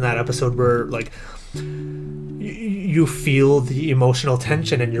moments in that episode where like you feel the emotional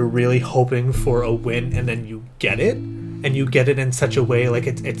tension and you're really hoping for a win, and then you get it, and you get it in such a way like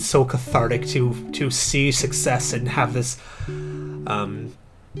it's so cathartic to see success and have this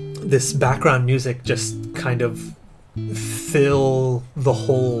this background music just kind of fill the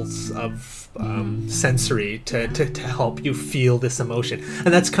holes of sensory to help you feel this emotion.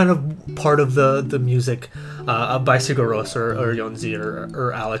 And that's kind of part of the music by Sigur Rós or Yonzi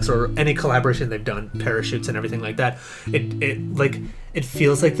or Alex, or any collaboration they've done, Parachutes and everything like that. It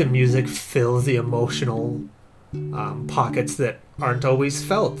feels like the music fills the emotional pockets that aren't always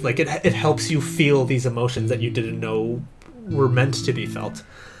felt. Like it helps you feel these emotions that you didn't know were meant to be felt.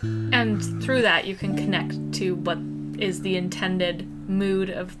 And through that, you can connect to what is the intended mood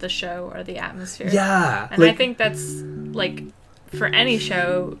of the show or the atmosphere. Yeah. And I think that's, like, for any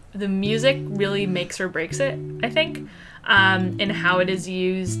show, the music really makes or breaks it, I think, in how it is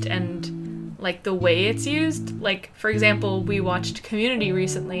used and, like, the way it's used. Like, for example, we watched Community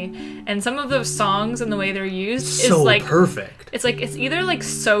recently, and some of those songs and the way they're used is, like... perfect. It's, like, it's either, like,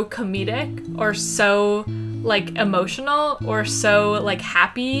 so comedic or so... like emotional or so like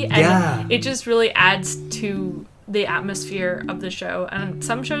happy, and it just really adds to the atmosphere of the show. And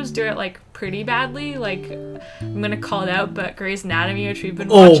some shows do it like pretty badly, like I'm gonna call it out, but Grey's Anatomy, which we've been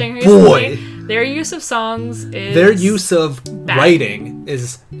watching recently, their use of songs is their use of writing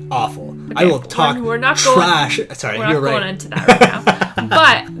is awful. Okay, I will talk we're not trash. Sorry, we're not going into that right now.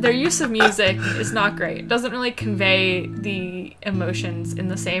 But their use of music is not great. It doesn't really convey the emotions in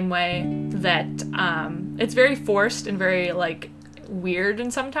the same way that it's very forced and very like weird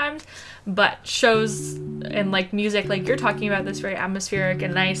and sometimes, but shows and like music like you're talking about, this very atmospheric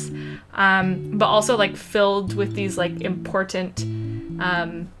and nice, but also like filled with these like important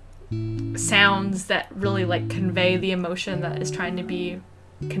sounds that really like convey the emotion that is trying to be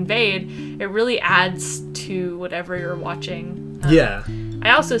conveyed. It really adds to whatever you're watching.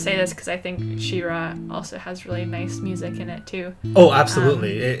 I also say this because I think She-Ra also has really nice music in it too. Oh,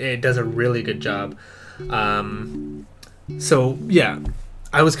 absolutely. It does a really good job. So yeah,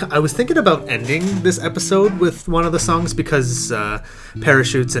 I was thinking about ending this episode with one of the songs because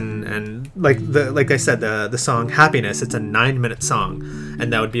Parachutes and like I said, the song Happiness, it's a 9-minute song,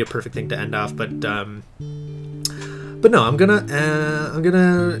 and that would be a perfect thing to end off. But no, I'm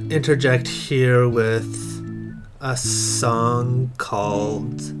gonna interject here with a song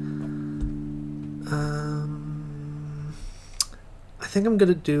called I think I'm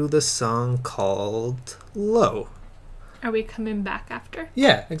gonna do the song called Low. Are we coming back after?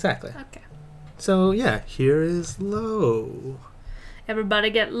 Yeah, exactly. Okay. So yeah, here is Low. Everybody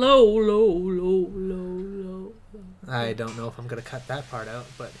get low, low, low, low, low, low. I don't know if I'm gonna cut that part out,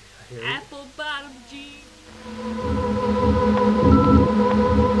 but here. Apple bottom jeans.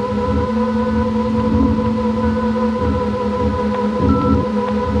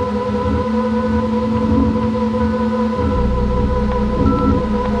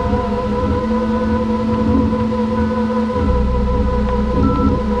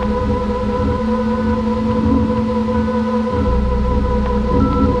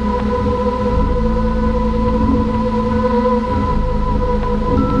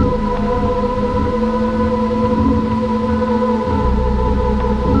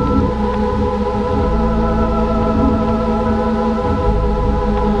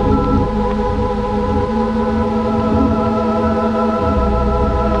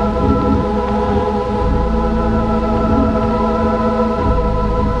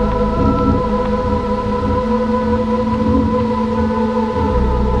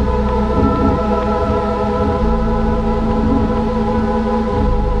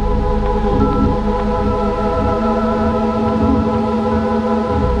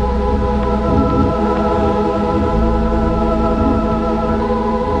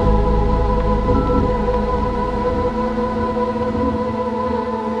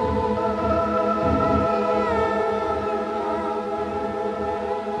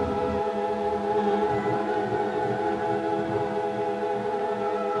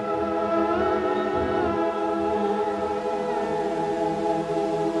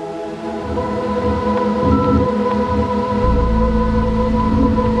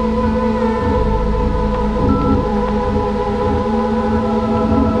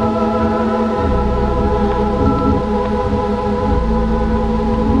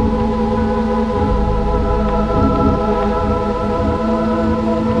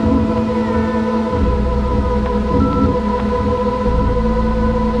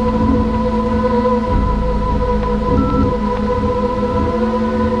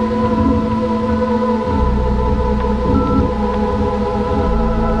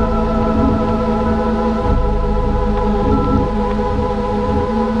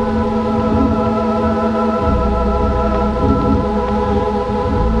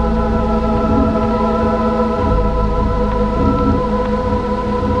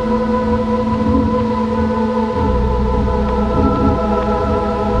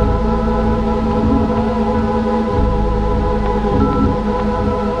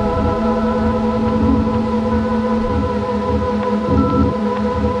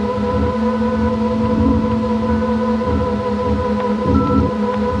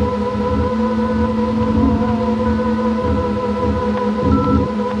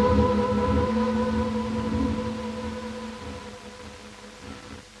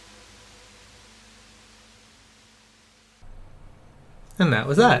 And that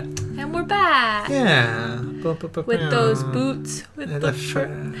was that. And we're back. Yeah. With those boots. With the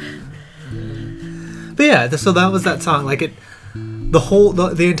fur. But yeah, so that was that song. Like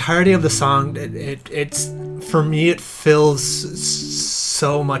the entirety of the song, it's for me, it fills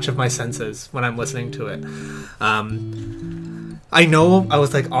so much of my senses when I'm listening to it. I know I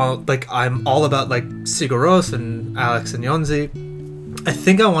was I'm all about like Sigur Rós and Alex and Jónsi. I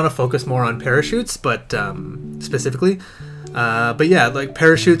think I want to focus more on Parachutes, but specifically. But yeah, like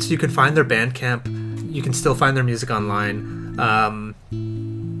Parachutes, you can find their Bandcamp. You can still find their music online.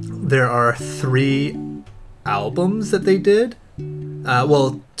 There are 3 albums that they did.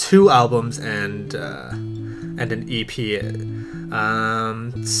 2 albums and an EP.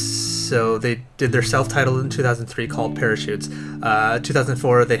 So they did their self-titled in 2003 called Parachutes.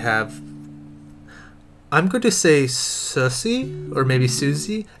 2004 they have, I'm going to say Susie or maybe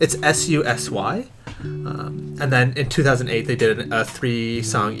Susie. It's Susy. And then in 2008 they did a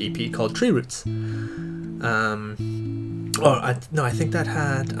 3-song EP called Tree Roots. I think that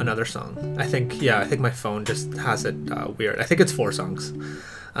had another song. I think my phone just has it weird. I think it's 4 songs.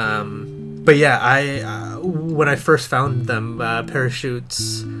 But yeah, I when I first found them,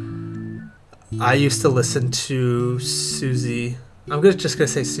 Parachutes, I used to listen to Susie. I'm just gonna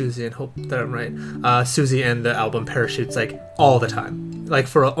say Susie and hope that I'm right. Susie and the album Parachutes, like all the time, like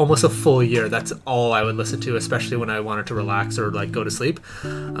for almost a full year. That's all I would listen to, especially when I wanted to relax or like go to sleep.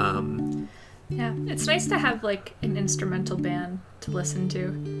 Yeah, it's nice to have like an instrumental band to listen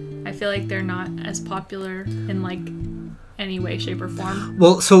to. I feel like they're not as popular in like any way, shape, or form.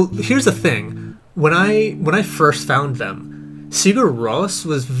 Well, so here's the thing. When I first found them, Sigur Rós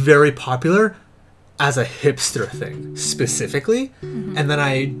was very popular as a hipster thing, specifically. Mm-hmm. And then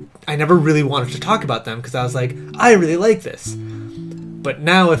I never really wanted to talk about them because I was like, I really like this. But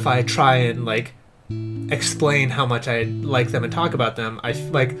now if I try and like explain how much I like them and talk about them, I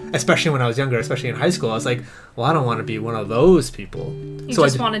like, especially when I was younger, especially in high school, I was like, well, I don't want to be one of those people. You so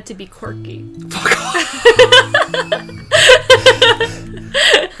just wanted to be quirky. Fuck off.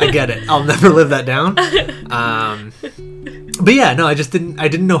 I get it. I'll never live that down. But yeah, no, I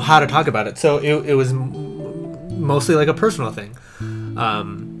didn't know how to talk about it. So it was mostly like a personal thing.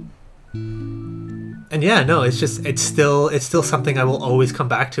 And yeah, no, it's still something I will always come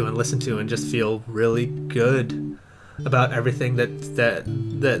back to and listen to and just feel really good about everything that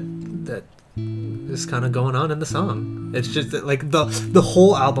is kind of going on in the song. It's just that, like the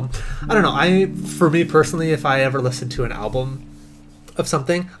whole album. I don't know. For me personally, if I ever listen to an album of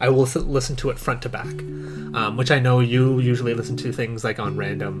something, I will listen to it front to back, which I know you usually listen to things like on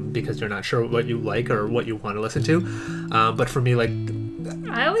random because you're not sure what you like or what you want to listen to. But for me, like,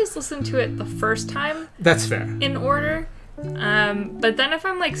 I always listen to it the first time. That's fair. In order. But then if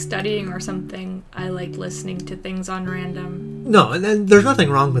I'm like studying or something, I like listening to things on random. No, and then there's nothing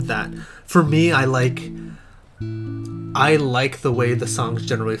wrong with that. For me, I like the way the songs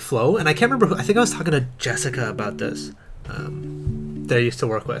generally flow. And I can't remember I think I was talking to Jessica about this. That I used to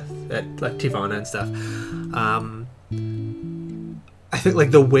work with at like Tivana and stuff. I think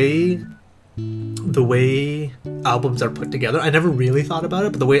like the way albums are put together, I never really thought about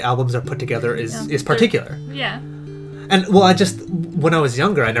it, but the way albums are put together is particular. Yeah. And well, when I was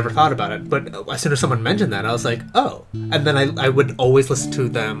younger, I never thought about it, but as soon as someone mentioned that, I was like, oh. And then I would always listen to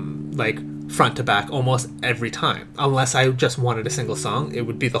them like front to back almost every time. Unless I just wanted a single song, it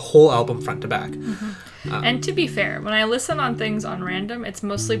would be the whole album front to back. Mm-hmm. And to be fair, when I listen on things on random, it's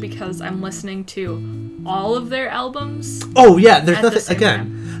mostly because I'm listening to all of their albums. Oh yeah, there's nothing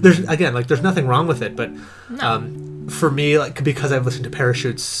there's nothing wrong with it, but no. For me, like, because I've listened to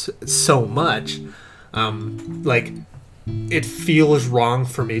Parachutes so much, like, it feels wrong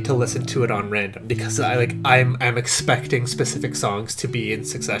for me to listen to it on random because I'm expecting specific songs to be in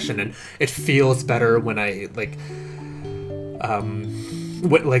succession, and it feels better when I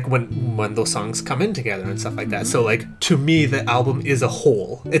when those songs come in together and stuff like that. So like, to me, the album is a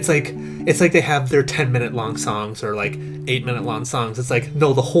whole. It's like they have their 10-minute long songs or like 8-minute long songs. It's like,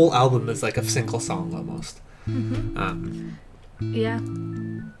 no, the whole album is like a single song almost. Mm-hmm. Yeah,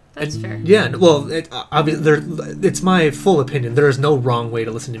 that's fair. Yeah, well, it's my full opinion. There is no wrong way to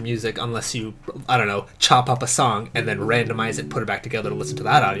listen to music unless you, I don't know, chop up a song and then randomize it, put it back together to listen to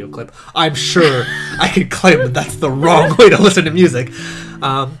that audio clip. I'm sure I could claim that that's the wrong way to listen to music.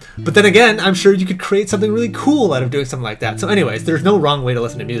 But then again, I'm sure you could create something really cool out of doing something like that. So anyways, there's no wrong way to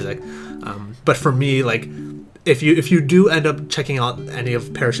listen to music. But for me, like, if you do end up checking out any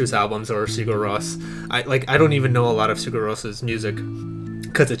of Parachutes albums or Sigur Rós, I don't even know a lot of Sigur Rós's music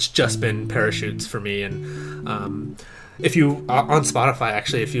because it's just been Parachutes for me. And if you on Spotify,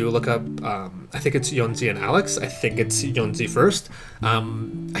 actually, if you look up, I think it's Jónsi and Alex. I think it's Jónsi first. I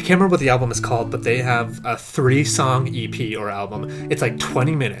can't remember what the album is called, but they have a 3-song EP or album. It's like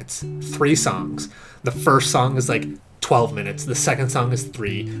 20 minutes, 3 songs. The first song is like 12 minutes. The second song is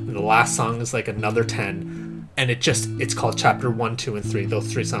 3. And the last song is like another 10. And it's called Chapter 1, 2, and 3.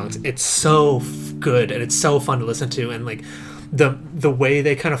 Those 3 songs. It's so good and it's so fun to listen to. And like, the way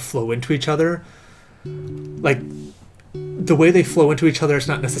they kind of flow into each other, like the way they flow into each other is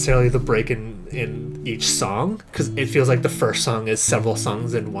not necessarily the break in each song, because it feels like the first song is several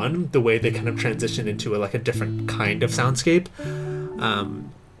songs in one. The way they kind of transition into a different kind of soundscape,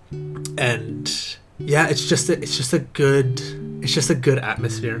 and yeah, it's just a good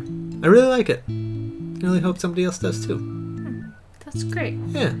atmosphere. I really like it. I really hope somebody else does too. That's great.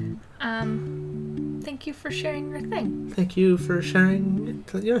 Yeah. Thank you for sharing your thing. Thank you for sharing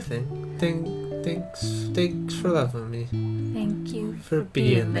your thing. Thanks for loving me. Thank you for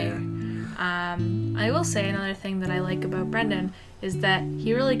being there. I will say another thing that I like about Brendan is that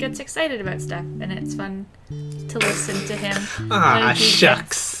he really gets excited about stuff, and it's fun to listen to him. Ah,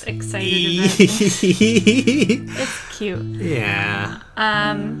 shucks. Excited about things. It's cute. Yeah.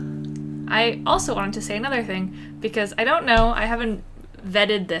 I also wanted to say another thing, because I don't know, I haven't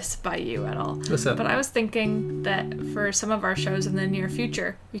vetted this by you at all. What's up? But I was thinking that for some of our shows in the near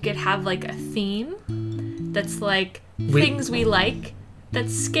future, we could have a theme that's things we like that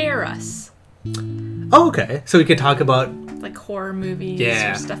scare us. Oh, okay. So we could talk about horror movies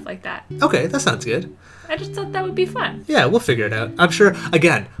or stuff like that. Okay, that sounds good. I just thought that would be fun. Yeah, we'll figure it out. I'm sure,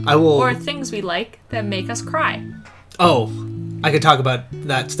 again, I will... Or things we like that make us cry. Oh, I could talk about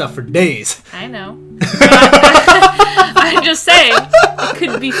that stuff for days. I know. I'm just saying, it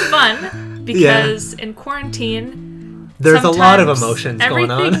could be fun, because in quarantine... There's a lot of emotions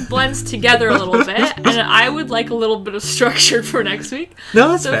going on. Everything blends together a little bit, and I would like a little bit of structure for next week. No,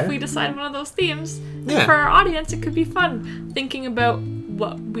 that's so fair. If we decide one of those themes, for our audience, it could be fun thinking about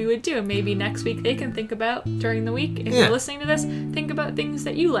what we would do. Maybe next week they can think about during the week. If you're listening to this, think about things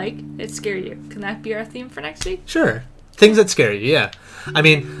that you like that scare you. Can that be our theme for next week? Sure. Things that scare you, yeah. I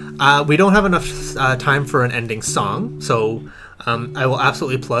mean, we don't have enough time for an ending song, so... I will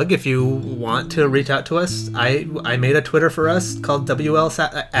absolutely plug, if you want to reach out to us, I made a Twitter for us called at WL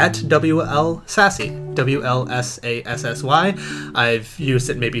Sassy, WLSASSY. I've used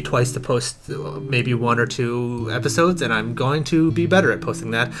it maybe twice to post maybe 1 or 2 episodes, and I'm going to be better at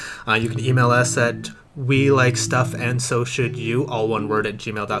posting that. You can email us at WeLikeStuffAndSoShouldYou, all one word, at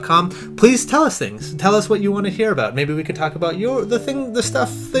gmail.com. Please tell us things. Tell us what you want to hear about. Maybe we could talk about the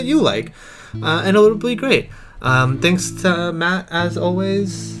stuff that you like, and it'll be great. Thanks to Matt, as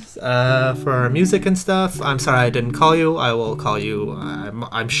always, for our music and stuff. I'm sorry I didn't call you. I will call you.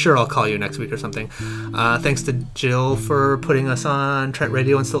 I'm sure I'll call you next week or something. Thanks to Jill for putting us on Trent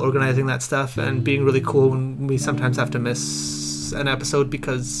Radio and still organizing that stuff and being really cool when we sometimes have to miss an episode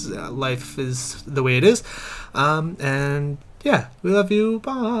because life is the way it is. And yeah, we love you.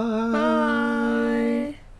 Bye.